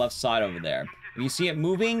left, or that left side over there. If you see it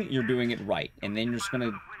moving, you're doing it right. And then you're just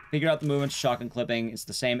going to figure out the movement, shotgun clipping. It's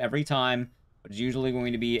the same every time, but it's usually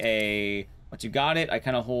going to be once you got it, I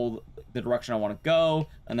kind of hold the direction I want to go,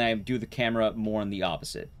 and then I do the camera more in the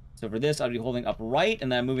opposite. So for this, I'll be holding up right,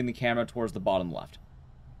 and then I'm moving the camera towards the bottom left.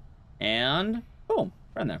 And, boom,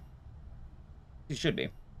 we're in there. You should be.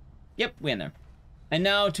 Yep, we're in there. And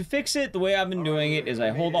now, to fix it, the way I've been doing it is I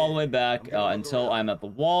hold all the way back until I'm at the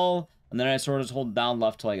wall, and then I sort of just hold down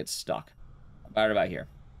left till I get stuck. About here.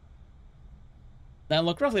 Then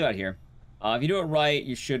look roughly about here. If you do it right,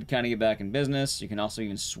 you should kind of get back in business. You can also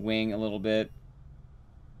even swing a little bit.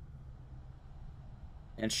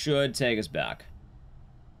 It should take us back.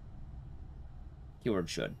 Keyword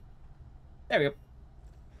should. There we go.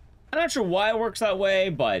 I'm not sure why it works that way,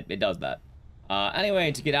 but it does that.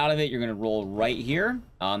 Anyway, to get out of it, you're going to roll right here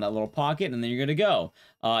on that little pocket, and then you're going to go.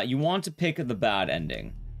 You want to pick the bad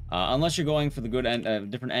ending. Unless you're going for the good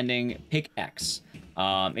different ending, pick X.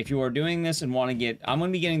 If you are doing this and want to get... I'm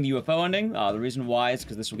going to be getting the UFO ending. The reason why is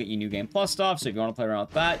because this will get you New Game Plus stuff, so if you want to play around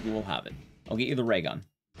with that, you will have it. I'll get you the ray gun.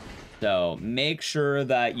 So make sure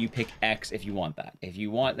that you pick X if you want that. If you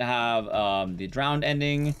want to have the drowned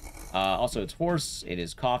ending, also it's horse, it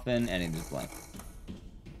is coffin, and it is blank.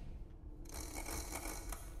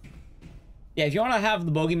 Yeah, if you want to have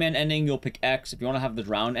the bogeyman ending, you'll pick X. If you want to have the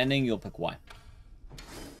drowned ending, you'll pick Y.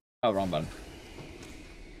 Oh, wrong button.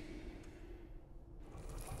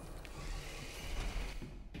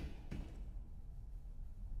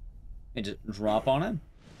 And just drop on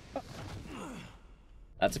it.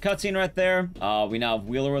 That's a cutscene right there. We now have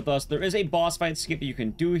Wheeler with us. There is a boss fight skip you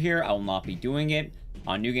can do here. I will not be doing it.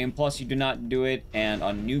 On New Game Plus, you do not do it. And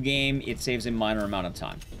on New Game, it saves a minor amount of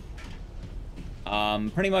time.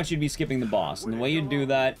 Pretty much you'd be skipping the boss. And the way you do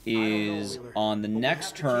that is on the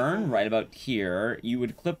next turn, right about here, you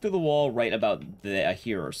would clip through the wall right about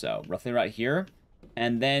here or so. Roughly right here.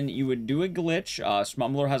 And then you would do a glitch.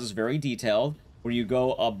 Smumbler has this very detailed, where you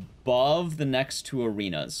go above the next two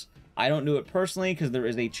arenas. I don't do it personally because there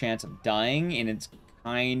is a chance of dying, and it's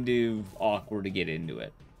kind of awkward to get into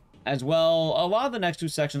it. As well, a lot of the next two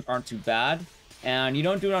sections aren't too bad, and you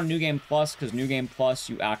don't do it on New Game Plus because New Game Plus,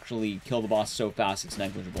 you actually kill the boss so fast it's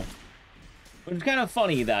negligible. But it's kind of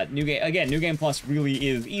funny that New Game Plus really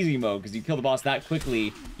is easy mode because you kill the boss that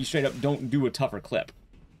quickly, you straight up don't do a tougher clip.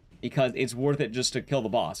 Because it's worth it just to kill the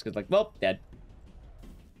boss, because like, well, dead.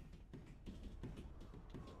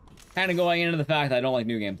 Kind of going into the fact that I don't like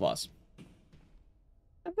New Game Plus.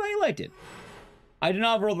 I'm glad you liked it. I do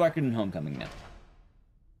not have a world record in Homecoming now.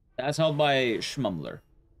 That's held by Schmumbler.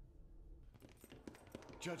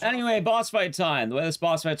 Anyway, boss fight time. The way this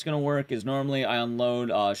boss fight's going to work is normally I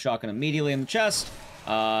unload shotgun immediately in the chest.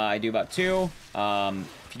 I do about 2.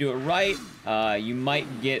 If you do it right, you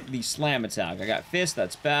might get the slam attack. I got fist,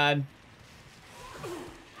 that's bad.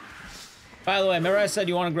 By the way, remember I said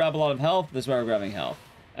you want to grab a lot of health? This is why we're grabbing health.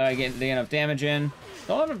 Get enough damage in.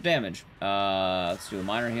 Don't have enough damage. Let's do a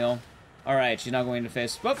minor heal. Alright, she's not going to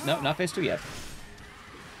phase... Oh, no, not phase 2 yet.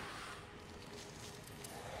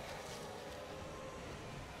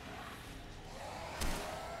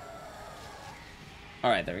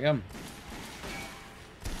 Alright, there we go.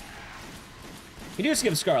 You do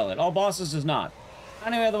skip Scarlet. All bosses does not.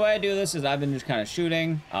 Anyway, the way I do this is I've been just kind of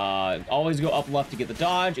shooting. Always go up left to get the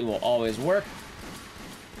dodge. It will always work.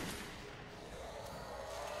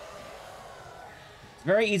 It's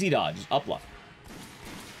very easy dodge. Just up left.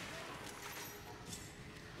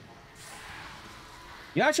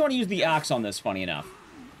 You actually want to use the axe on this, funny enough.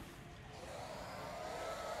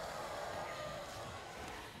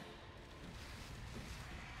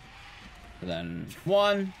 And then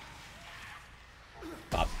 1.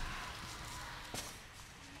 Pop.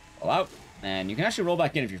 Roll out. And you can actually roll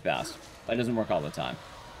back in if you're fast. But it doesn't work all the time.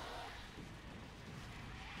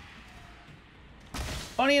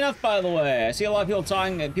 Funny enough, by the way, I see a lot of people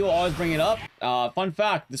talking, people always bring it up. Fun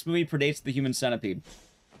fact, this movie predates The Human Centipede.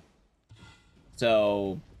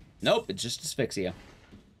 So, nope, it's just asphyxia.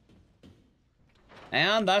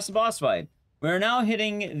 And that's the boss fight. We're now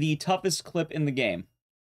hitting the toughest clip in the game.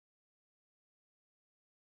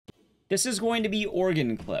 This is going to be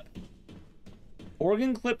Organ Clip.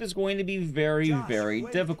 Organ Clip is going to be very, very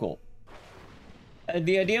difficult.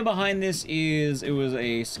 The idea behind this is it was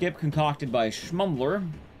a skip concocted by Schmumbler.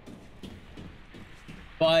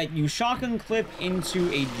 But you shotgun clip into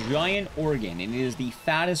a giant organ, and it is the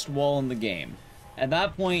fattest wall in the game. At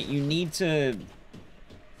that point, you need to...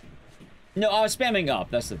 No, I was spamming up,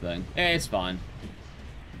 that's the thing. It's fine.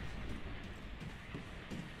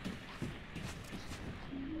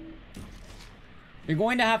 You're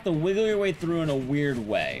going to have to wiggle your way through in a weird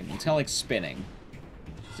way. It's kind of like spinning.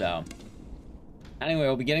 So... Anyway,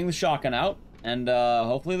 we'll be getting the shotgun out, and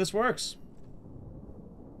hopefully this works.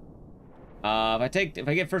 If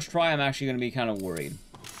I get first try, I'm actually going to be kind of worried.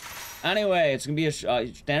 Anyway, it's going to be a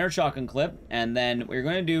standard shotgun clip, and then what you're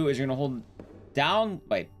going to do is you're going to hold down,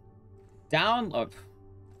 down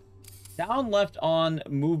left on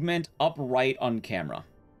movement, up right on camera.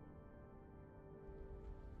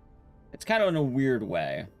 It's kind of in a weird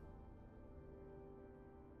way.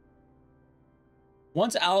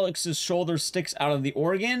 Once Alex's shoulder sticks out of the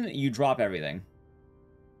organ, you drop everything.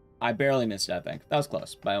 I barely missed it, I think. That was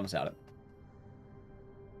close, but I almost had it.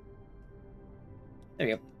 There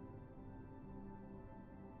we go.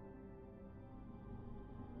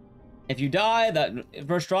 If you die, that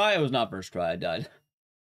first try, it was not first try, I died.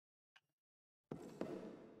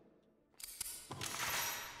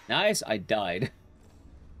 Nice, I died.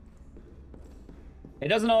 It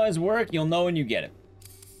doesn't always work, you'll know when you get it.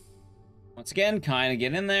 Once again, kind of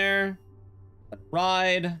get in there.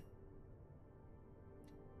 Ride.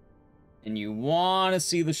 And you want to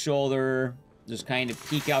see the shoulder just kind of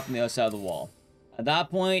peek out from the other side of the wall. At that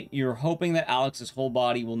point, you're hoping that Alex's whole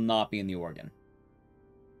body will not be in the organ.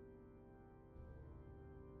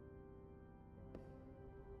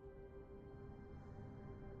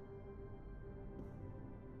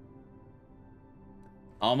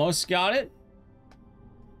 Almost got it.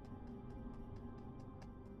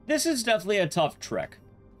 This is definitely a tough trick.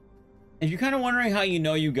 If you're kind of wondering how you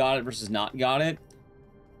know you got it versus not got it,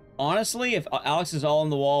 honestly, if Alex is all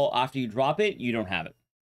on the wall after you drop it, you don't have it.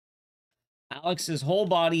 Alex's whole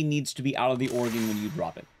body needs to be out of the organ when you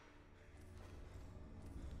drop it.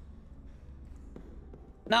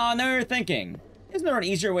 Now, I know you're thinking, isn't there an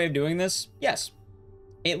easier way of doing this? Yes.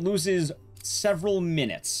 It loses several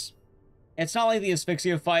minutes. It's not like the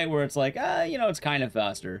asphyxia fight where it's like, you know, it's kind of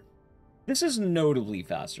faster. This is notably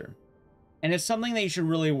faster. And it's something that you should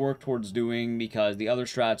really work towards doing because the other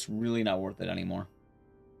strat's really not worth it anymore.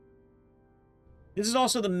 This is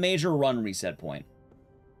also the major run reset point.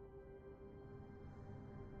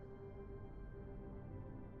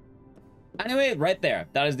 Anyway, right there.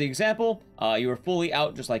 That is the example. You were fully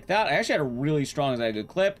out just like that. I actually had a really strong, I had a good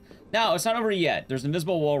clip. Now, it's not over yet. There's an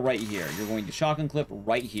invisible wall right here. You're going to shotgun clip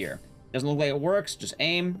right here. Doesn't look like it works. Just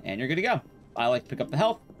aim, and you're good to go. I like to pick up the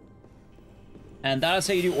health. And that is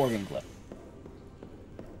how you do organ clip.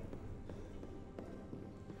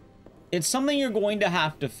 It's something you're going to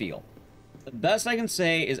have to feel. The best I can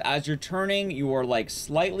say is as you're turning, you are like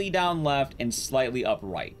slightly down left and slightly up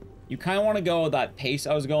right. You kind of want to go that pace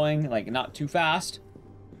I was going, like not too fast,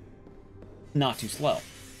 not too slow.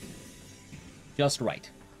 Just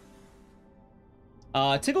right.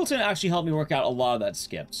 Tickleton actually helped me work out a lot of that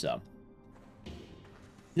skip, so.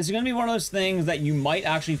 This is going to be one of those things that you might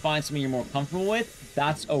actually find something you're more comfortable with.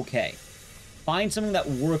 That's okay. Find something that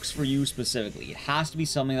works for you specifically. It has to be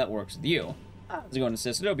something that works with you. How's it going,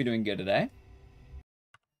 Assisted? Hope you're doing good today.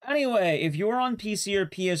 Anyway, if you're on PC or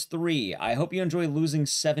PS3, I hope you enjoy losing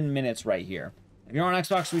 7 minutes right here. If you're on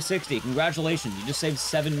Xbox 360, congratulations, you just saved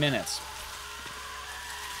 7 minutes.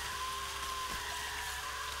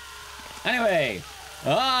 Anyway,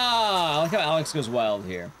 I like how Alex goes wild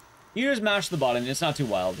here. You just mash the button, it's not too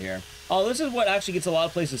wild here. Oh, this is what actually gets a lot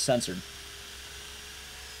of places censored.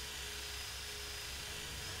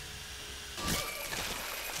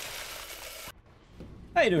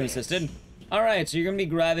 How you doing, Assisted? Alright, so you're going to be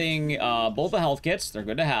grabbing both the health kits. They're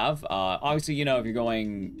good to have. Obviously, you know, if you're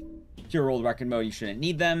going pure world record mode, you shouldn't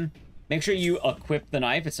need them. Make sure you equip the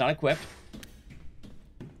knife. It's not equipped.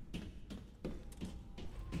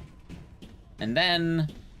 And then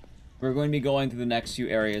we're going to be going through the next few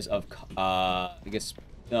areas of, I guess,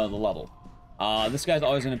 the level. This guy's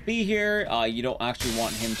always going to be here. You don't actually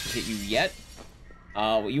want him to hit you yet.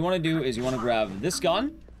 What you want to do is you want to grab this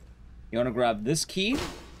gun. You want to grab this key.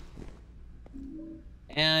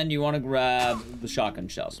 And you want to grab the shotgun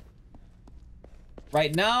shells.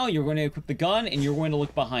 Right now, you're going to equip the gun, and you're going to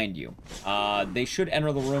look behind you. They should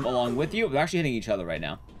enter the room along with you. They're actually hitting each other right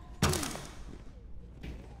now.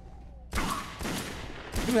 2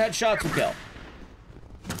 headshots will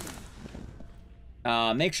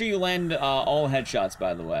kill. Make sure you land all headshots,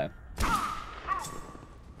 by the way.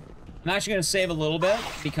 I'm actually going to save a little bit,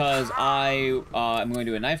 because I'm going to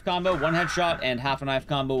do a knife combo. 1 headshot and half a knife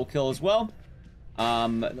combo will kill as well.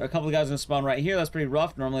 A couple of guys gonna spawn right here. That's pretty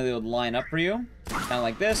rough. Normally they would line up for you, kind of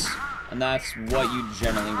like this, and that's what you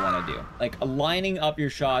generally want to do. Like lining up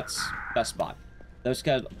your shots, best spot. Those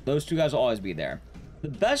 2 guys will always be there. The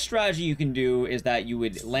best strategy you can do is that you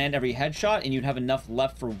would land every headshot, and you'd have enough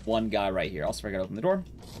left for 1 guy right here. Also, I gotta open the door.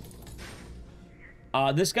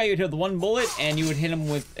 This guy, you'd hit with 1 bullet, and you would hit him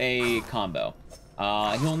with a combo.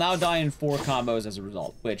 He'll now die in 4 combos as a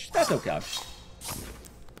result, which that's okay.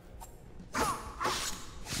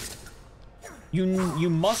 You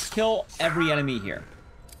must kill every enemy here.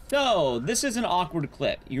 So, this is an awkward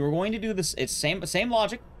clip. You're going to do this, it's same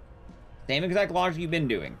logic. Same exact logic you've been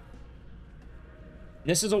doing.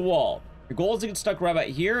 This is a wall. Your goal is to get stuck right about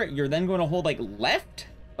here. You're then going to hold, like, left,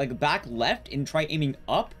 like, back left, and try aiming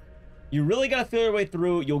up. You really gotta feel your way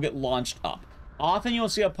through, you'll get launched up. Often you'll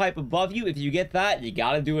see a pipe above you. If you get that, you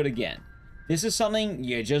gotta do it again. This is something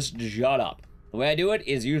you just jut up. The way I do it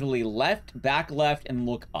is usually left, back left, and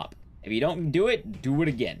look up. If you don't do it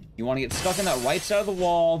again. You want to get stuck on that right side of the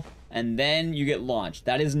wall, and then you get launched.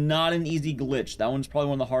 That is not an easy glitch. That one's probably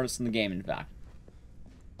one of the hardest in the game, in fact.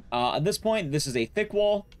 At this point, this is a thick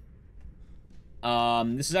wall.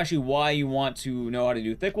 This is actually why you want to know how to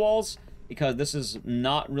do thick walls, because this is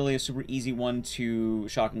not really a super easy one to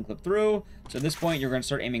shotgun clip through. So at this point, you're going to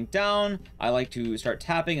start aiming down. I like to start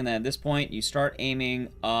tapping, and then at this point, you start aiming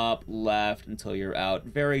up, left, until you're out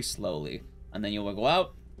very slowly. And then you'll wiggle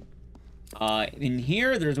out. In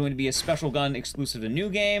here, there's going to be a special gun exclusive to New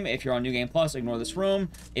Game. If you're on New Game Plus, ignore this room.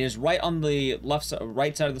 It is right on the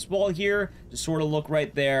right side of this wall here. Just sort of look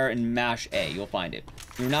right there and mash A. You'll find it.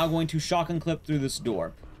 You're now going to shotgun clip through this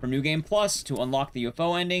door. For New Game Plus, to unlock the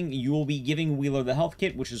UFO ending, you will be giving Wheeler the health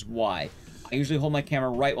kit, which is why. I usually hold my camera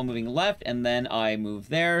right while moving left, and then I move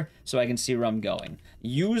there so I can see where I'm going.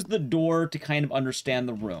 Use the door to kind of understand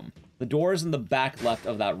the room. The door is in the back left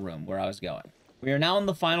of that room where I was going. We are now in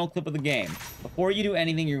the final clip of the game. Before you do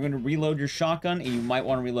anything, you're going to reload your shotgun, and you might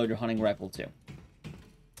want to reload your hunting rifle too.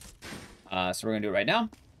 So we're going to do it right now.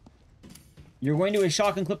 You're going to do a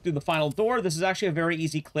shotgun clip through the final door. This is actually a very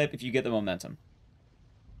easy clip if you get the momentum.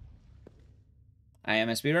 I am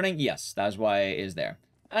speedrunning? Yes, that is why it is there.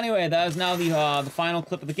 Anyway, that is now the final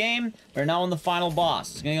clip of the game. We're now on the final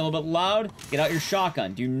boss. It's going to get a little bit loud. Get out your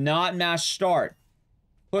shotgun. Do not mash start.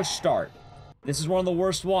 Push start. This is one of the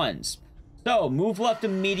worst ones. So, move left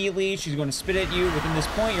immediately. She's going to spit at you. Within this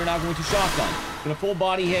point, you're now going to shotgun. Get a full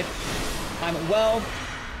body hit. Time it well.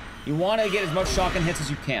 You want to get as much shotgun hits as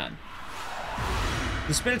you can.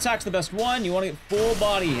 The spit attack's the best one. You want to get full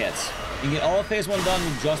body hits. You can get all of phase 1 done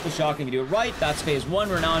with just the shotgun. If you do it right, that's phase 1.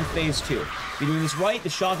 We're now in phase 2. If you're doing this right, the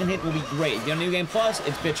shotgun hit will be great. If you're on New Game Plus,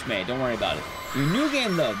 it's bitch made. Don't worry about it. Your New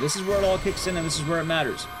Game, though, this is where it all kicks in, and this is where it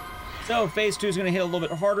matters. So, phase 2 is going to hit a little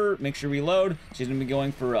bit harder. Make sure you reload. She's going to be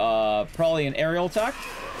going for probably an aerial attack.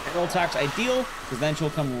 Aerial attack's ideal, because then she'll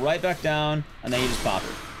come right back down, and then you just pop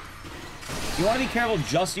her. You want to be careful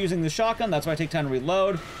just using the shotgun. That's why I take time to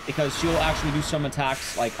reload, because she'll actually do some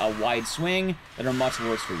attacks like a wide swing that are much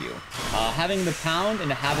worse for you. Having the pound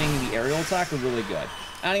and having the aerial attack are really good.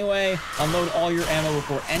 Anyway, unload all your ammo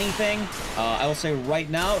before anything. I will say right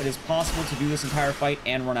now, it is possible to do this entire fight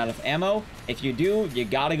and run out of ammo. If you do, you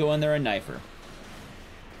gotta go in there and knife her.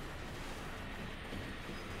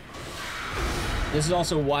 This is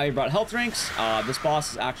also why we brought health drinks. This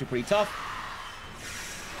boss is actually pretty tough.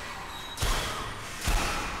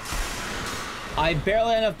 I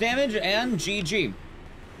barely had enough damage, and GG.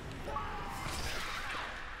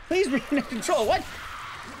 Please reconnect control. What?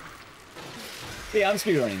 Yeah, I'm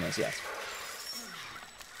speedrunning this, yes.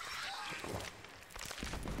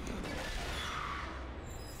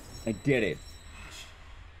 I did it.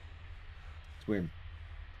 It's weird.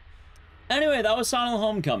 Anyway, that was Silent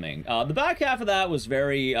Homecoming. The back half of that was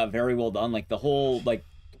very well done. Like, the whole,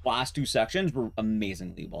 last 2 sections were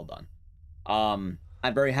amazingly well done.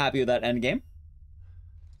 I'm very happy with that end game.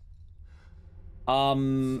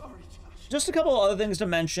 Just a couple of other things to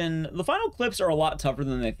mention. The final clips are a lot tougher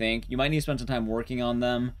than they think. You might need to spend some time working on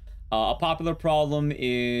them. A popular problem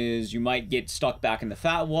is you might get stuck back in the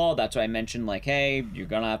fat wall. That's why I mentioned, like, hey, you're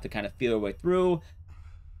gonna have to kind of feel your way through.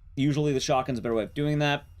 Usually the shotgun's a better way of doing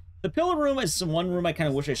that. The pillar room is one room I kind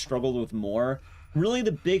of wish I struggled with more. Really,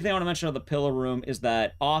 the big thing I want to mention about the pillar room is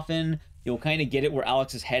that often you'll kind of get it where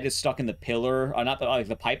Alex's head is stuck in the pillar, or not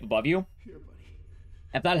the pipe above you.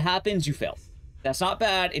 If that happens, you fail. That's not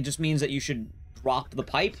bad. It just means that you should drop the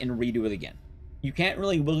pipe and redo it again. You can't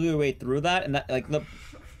really wiggle your way through that, and that, like,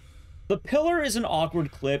 the pillar is an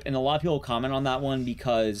awkward clip, and a lot of people comment on that one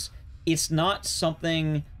because it's not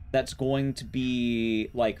something that's going to be,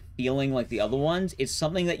 like, feeling like the other ones. It's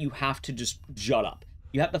something that you have to just jut up.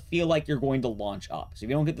 You have to feel like you're going to launch up. So if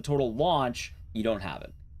you don't get the total launch, you don't have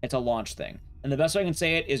it. It's a launch thing. And the best way I can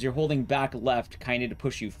say it is you're holding back left kind of to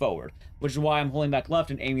push you forward, which is why I'm holding back left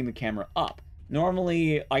and aiming the camera up.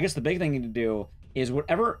 Normally, I guess the big thing you need to do is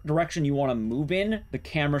whatever direction you want to move in, the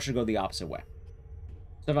camera should go the opposite way.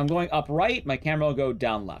 So if I'm going up right, my camera will go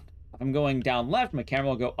down left. If I'm going down left, my camera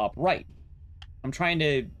will go up right. I'm trying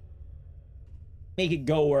to make it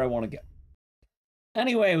go where I want to go.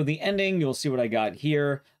 Anyway, with the ending, you'll see what I got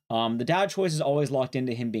here. The dad choice is always locked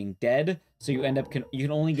into him being dead, so you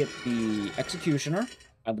can only get the executioner,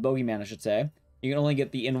 the bogeyman, I should say. You can only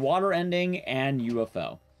get the in-water ending and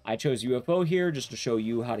UFO. I chose UFO here just to show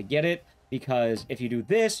you how to get it, because if you do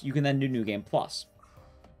this, you can then do New Game Plus.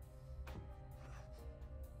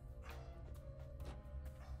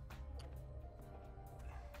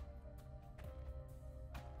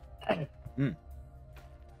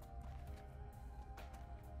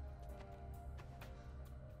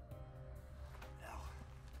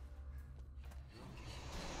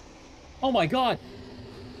 Oh my god!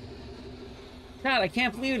 God, I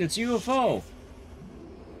can't believe it. It's UFO.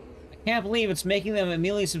 I can't believe it's making them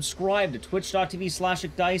immediately subscribe to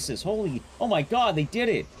twitch.tv/ecdysis. Holy, oh my god, they did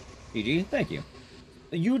it. GG, thank you.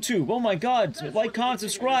 YouTube, oh my god, like, comment,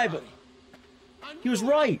 subscribe. He was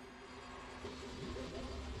right.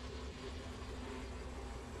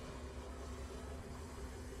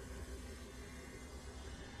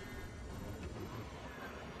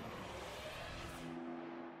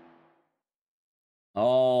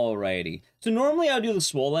 Alrighty. So normally I would do the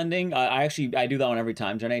swole ending. I do that one every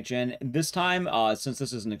time, Gen 8 Gen. This time, since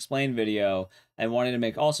this is an explained video, I wanted to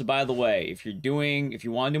make, also, by the way, if you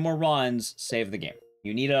want to do more runs, save the game.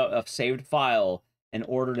 You need a saved file in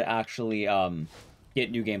order to actually get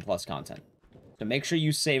New Game Plus content. So make sure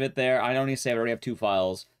you save it there. I don't need to save it, I already have 2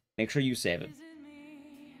 files. Make sure you save it.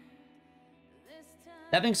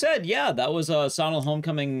 That being said, yeah, that was Silent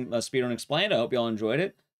Homecoming Speedrun Explained. I hope you all enjoyed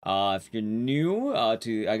it. If you're new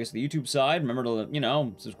to, I guess, the YouTube side, remember to, you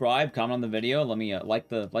know, subscribe, comment on the video. Let me like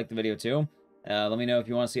the video too. Let me know if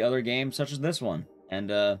you want to see other games such as this one. And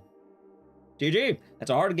GG. That's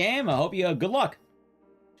a hard game. I hope you good luck.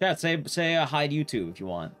 Chat, say hi to YouTube if you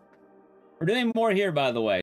want. We're doing more here, by the way.